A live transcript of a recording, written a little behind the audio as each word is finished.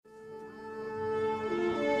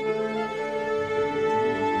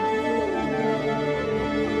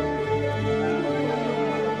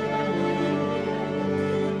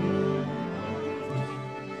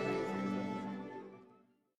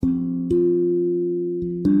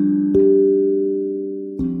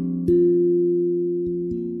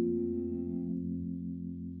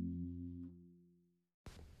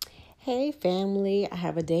Monday. I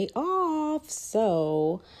have a day off,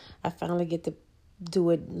 so I finally get to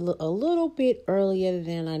do it a little bit earlier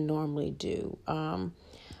than I normally do.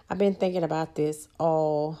 I've been thinking about this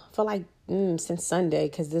all for like since Sunday,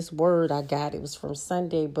 because this word I got, it was from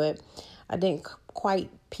Sunday, but I didn't quite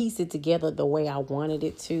piece it together the way I wanted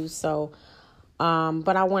it to. So,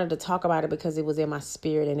 but I wanted to talk about it because it was in my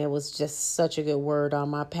spirit and it was just such a good word.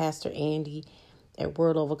 My pastor Andy at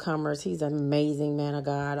Word Overcomers, he's an amazing man of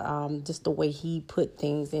God. Just the way he put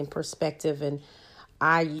things in perspective, and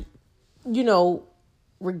I,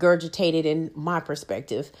 regurgitated in my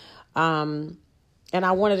perspective. And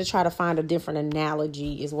I wanted to try to find a different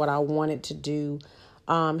analogy is what I wanted to do.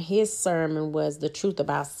 His sermon was the truth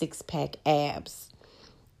about six-pack abs.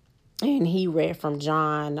 And he read from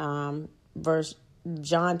John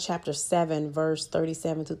chapter 7, verse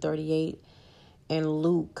 37 to 38, and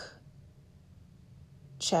Luke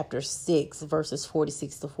chapter 6, verses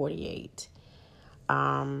 46 to 48.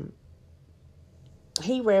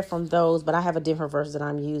 He read from those, but I have a different verse that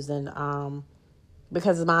I'm using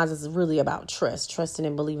because mine is really about trusting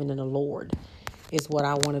and believing in the Lord is what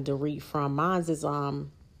I wanted to read from. Mine is, oh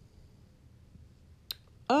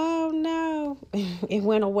no, it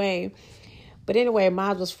went away. But anyway,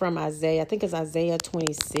 mine was from Isaiah. I think it's Isaiah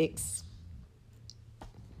 26.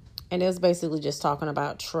 And it was basically just talking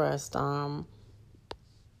about trust. How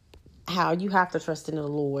you have to trust in the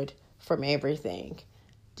Lord from everything.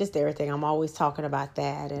 Just everything. I'm always talking about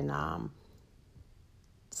that. And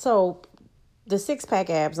so the six-pack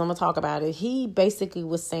abs, I'm going to talk about it. He basically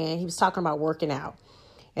was saying, he was talking about working out.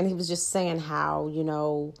 And he was just saying how,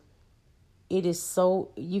 it is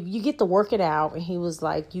so, you get to work it out. And he was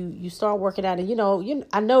like, you start working out. And,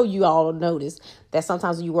 I know you all notice that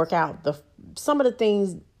sometimes when you work out, some of the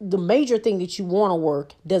things, the major thing that you want to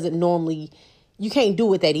work doesn't normally, you can't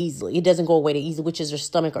do it that easily. It doesn't go away that easy, which is your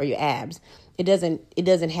stomach or your abs. It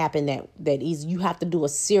doesn't happen that easy. You have to do a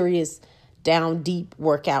serious down deep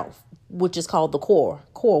workout, which is called the core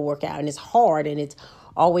workout. And it's hard and it's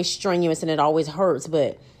always strenuous and it always hurts.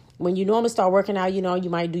 But when you normally start working out, you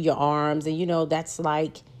might do your arms and, that's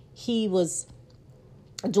like he was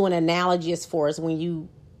doing an analogy as far as when you,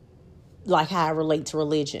 like how I relate to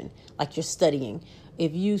religion, like you're studying.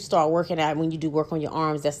 If you start working out, when you do work on your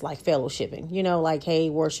arms, that's like fellowshipping, like,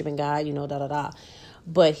 hey, worshiping God, da.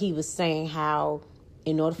 But he was saying how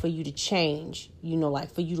in order for you to change,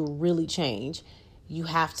 like for you to really change, you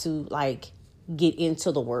have to like get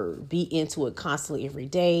into the word, be into it constantly every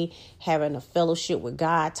day, having a fellowship with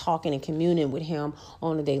God, talking and communing with him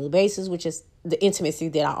on a daily basis, which is the intimacy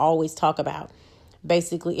that I always talk about.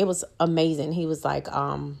 Basically, it was amazing. He was like,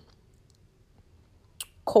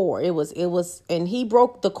 core. It was, and he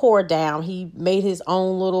broke the core down. He made his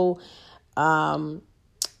own little,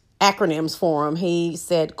 acronyms for him. He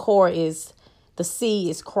said core is, the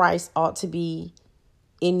C is Christ ought to be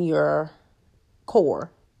in your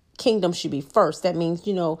core. Kingdom should be first. That means,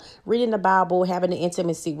 reading the Bible, having an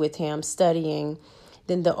intimacy with him, studying.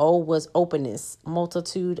 Then the O was openness,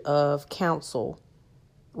 multitude of counsel,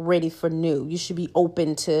 ready for new. You should be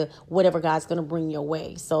open to whatever God's going to bring your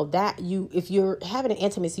way. So that if you're having an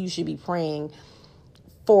intimacy, you should be praying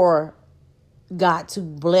for God to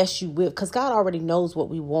bless you with, because God already knows what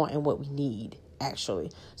we want and what we need, actually.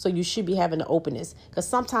 So you should be having the openness, because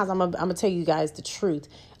sometimes I'm gonna tell you guys the truth.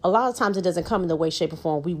 A lot of times it doesn't come in the way, shape, or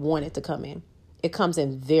form we want it to come in. It comes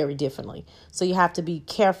in very differently. So you have to be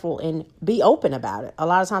careful and be open about it. A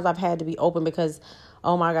lot of times I've had to be open because,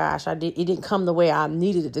 oh my gosh, it didn't come the way I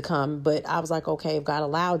needed it to come. But I was like, okay, if God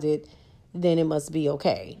allowed it, then it must be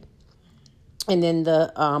okay. And then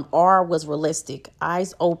the R was realistic,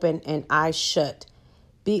 eyes open and eyes shut.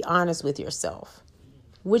 Be honest with yourself,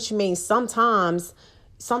 which means sometimes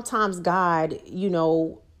God,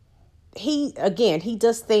 he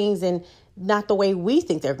does things and not the way we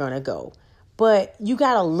think they're going to go. But you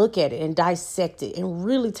got to look at it and dissect it and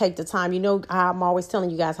really take the time. I'm always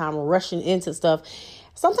telling you guys how I'm rushing into stuff.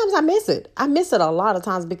 Sometimes I miss it. I miss it a lot of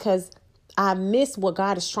times because I miss what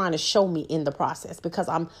God is trying to show me in the process, because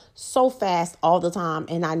I'm so fast all the time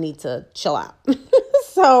and I need to chill out.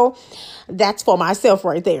 So that's for myself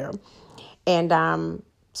right there. And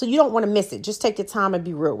so you don't want to miss it. Just take your time and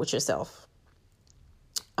be real with yourself.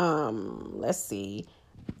 Let's see.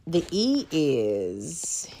 The E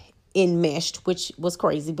is enmeshed, which was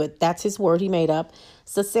crazy, but that's his word he made up.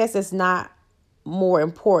 Success is not more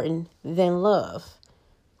important than love,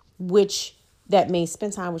 which that means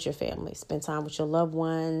spend time with your family, spend time with your loved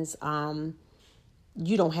ones.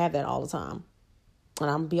 You don't have that all the time. And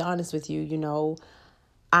I'm gonna be honest with you,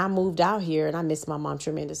 I moved out here and I miss my mom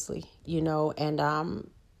tremendously, and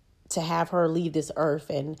to have her leave this earth,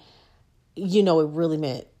 and it really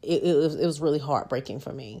meant, it was really heartbreaking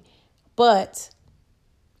for me. But,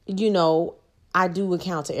 I do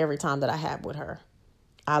encounter every time that I have with her.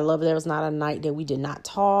 I love there was not a night that we did not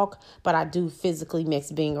talk, but I do physically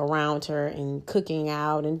miss being around her and cooking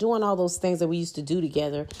out and doing all those things that we used to do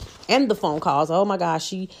together, and the phone calls. Oh my gosh,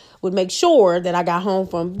 she would make sure that I got home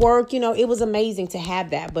from work. It was amazing to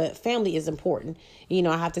have that, but family is important.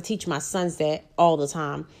 I have to teach my sons that all the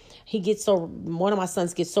time. One of my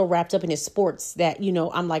sons gets so wrapped up in his sports that,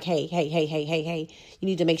 I'm like, hey, you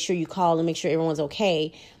need to make sure you call and make sure everyone's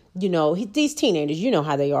okay. These teenagers, you know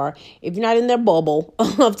how they are. If you're not in their bubble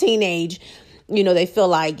of teenage, they feel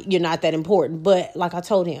like you're not that important. But like I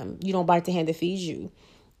told him, you don't bite the hand that feeds you.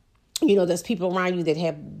 There's people around you that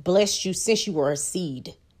have blessed you since you were a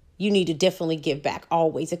seed. You need to definitely give back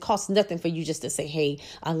always. It costs nothing for you just to say, hey,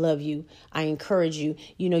 I love you. I encourage you.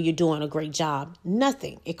 You're doing a great job.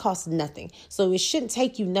 Nothing. It costs nothing. So it shouldn't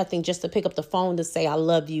take you nothing just to pick up the phone to say, I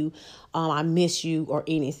love you. I miss you, or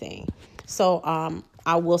anything. So,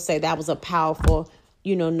 I will say that was a powerful,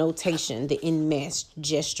 notation, the enmeshed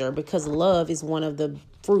gesture, because love is one of the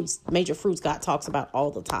major fruits God talks about all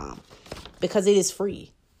the time, because it is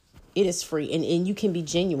free. It is free, and you can be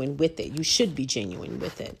genuine with it. You should be genuine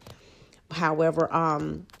with it. However,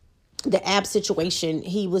 the app situation,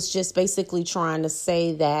 he was just basically trying to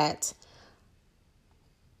say that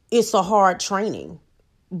it's a hard training,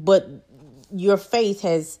 but your faith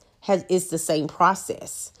is the same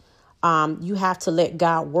process. You have to let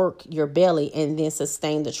God work your belly and then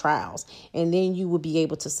sustain the trials. And then you will be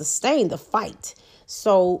able to sustain the fight.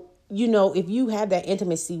 So, if you have that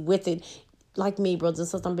intimacy with it, like me, brothers and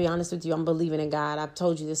sisters, I'm be honest with you, I'm believing in God. I've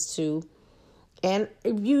told you this too. And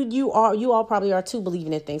you all probably are too,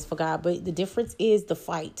 believing in things for God. But the difference is the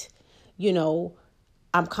fight.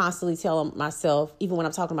 I'm constantly telling myself, even when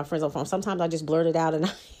I'm talking to my friends on the phone, sometimes I just blurt it out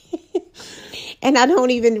and and I don't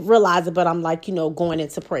even realize it, but I'm like, going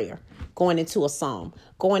into prayer, going into a psalm,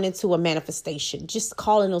 going into a manifestation, just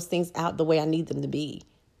calling those things out the way I need them to be.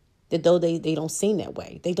 That though they don't seem that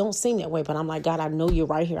way. They don't seem that way, but I'm like, God, I know you're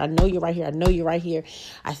right here. I know you're right here. I know you're right here.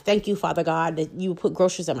 I thank you, Father God, that you put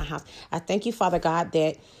groceries in my house. I thank you, Father God,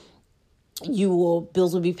 that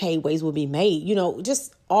bills will be paid, ways will be made,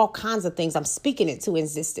 just all kinds of things. I'm speaking it to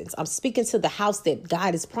existence. I'm speaking to the house that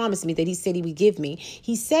God has promised me, that he said he would give me.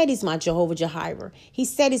 He said he's my Jehovah Jireh. He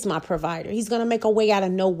said he's my provider. He's going to make a way out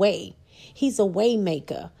of no way. He's a way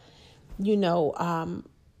maker. God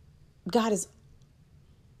is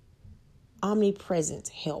omnipresent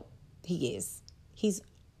help. He is. He's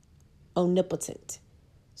omnipotent.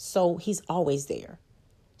 So he's always there.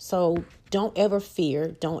 So don't ever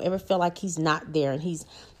fear. Don't ever feel like he's not there and he's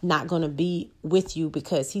not going to be with you,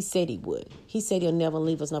 because he said he would. He said he'll never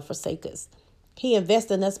leave us nor forsake us. He invests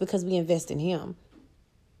in us because we invest in him.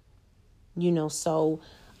 So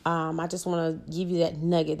I just want to give you that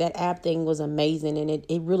nugget. That app thing was amazing, and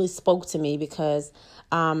it really spoke to me, because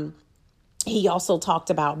he also talked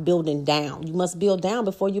about building down. You must build down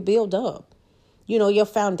before you build up. Your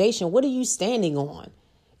foundation. What are you standing on?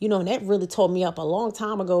 And that really tore me up a long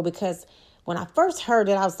time ago, because when I first heard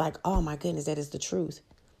it, I was like, oh my goodness, that is the truth.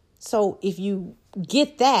 So if you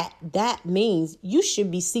get that, that means you should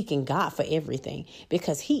be seeking God for everything,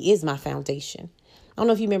 because he is my foundation. I don't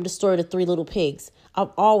know if you remember the story of the 3 little pigs. I've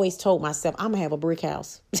always told myself I'm going to have a brick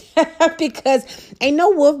house because ain't no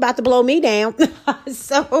wolf about to blow me down.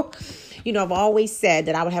 So, I've always said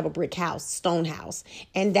that I would have a brick house, stone house,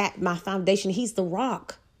 and that my foundation, he's the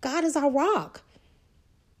rock. God is our rock.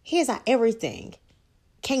 He is our everything.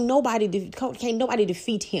 Can't nobody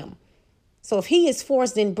defeat him. So if he is for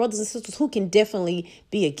us, then brothers and sisters, who can definitely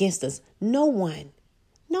be against us? No one.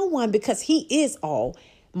 No one, because he is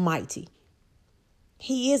almighty.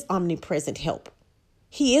 He is omnipresent help.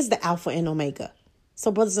 He is the Alpha and Omega.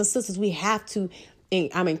 So brothers and sisters, we have to,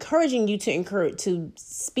 I'm encouraging you to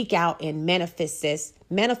speak out and manifest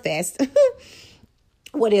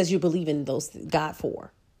what it is you believe in those God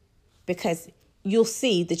for, because you'll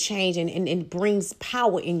see the change, and it brings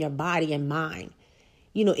power in your body and mind.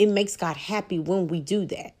 It makes God happy when we do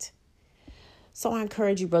that. So I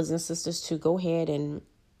encourage you, brothers and sisters, to go ahead and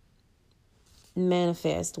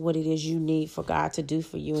manifest what it is you need for God to do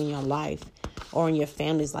for you in your life, or in your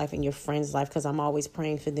family's life, and your friends' life, because I'm always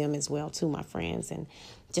praying for them as well, too, my friends, and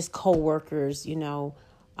just co-workers,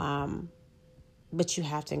 but you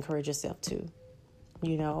have to encourage yourself too.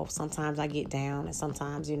 Sometimes I get down, and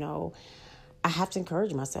sometimes, I have to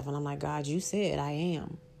encourage myself, and I'm like, God, you said I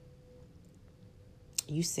am.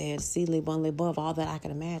 You said exceedingly abundantly above all that I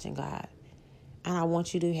can imagine, God. And I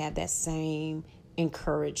want you to have that same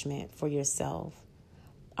encouragement for yourself.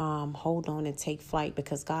 hold on and take flight,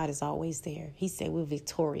 because God is always there. He said we're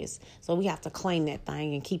victorious. So we have to claim that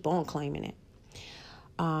thing and keep on claiming it.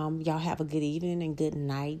 Y'all have a good evening and good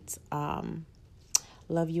night.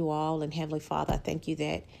 Love you all. And Heavenly Father, I thank you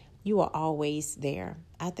that you are always there.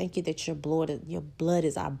 I thank you that your blood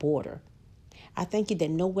is our border. I thank you that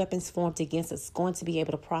no weapons formed against us is going to be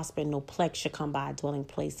able to prosper, and no plague shall come by our dwelling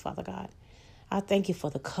place, Father God. I thank you for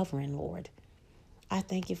the covering, Lord. I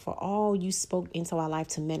thank you for all you spoke into our life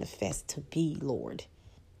to manifest to be, Lord.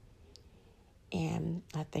 And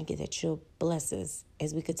I thank you that you'll bless us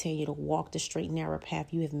as we continue to walk the straight and narrow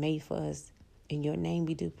path you have made for us. In your name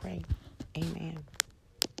we do pray. Amen.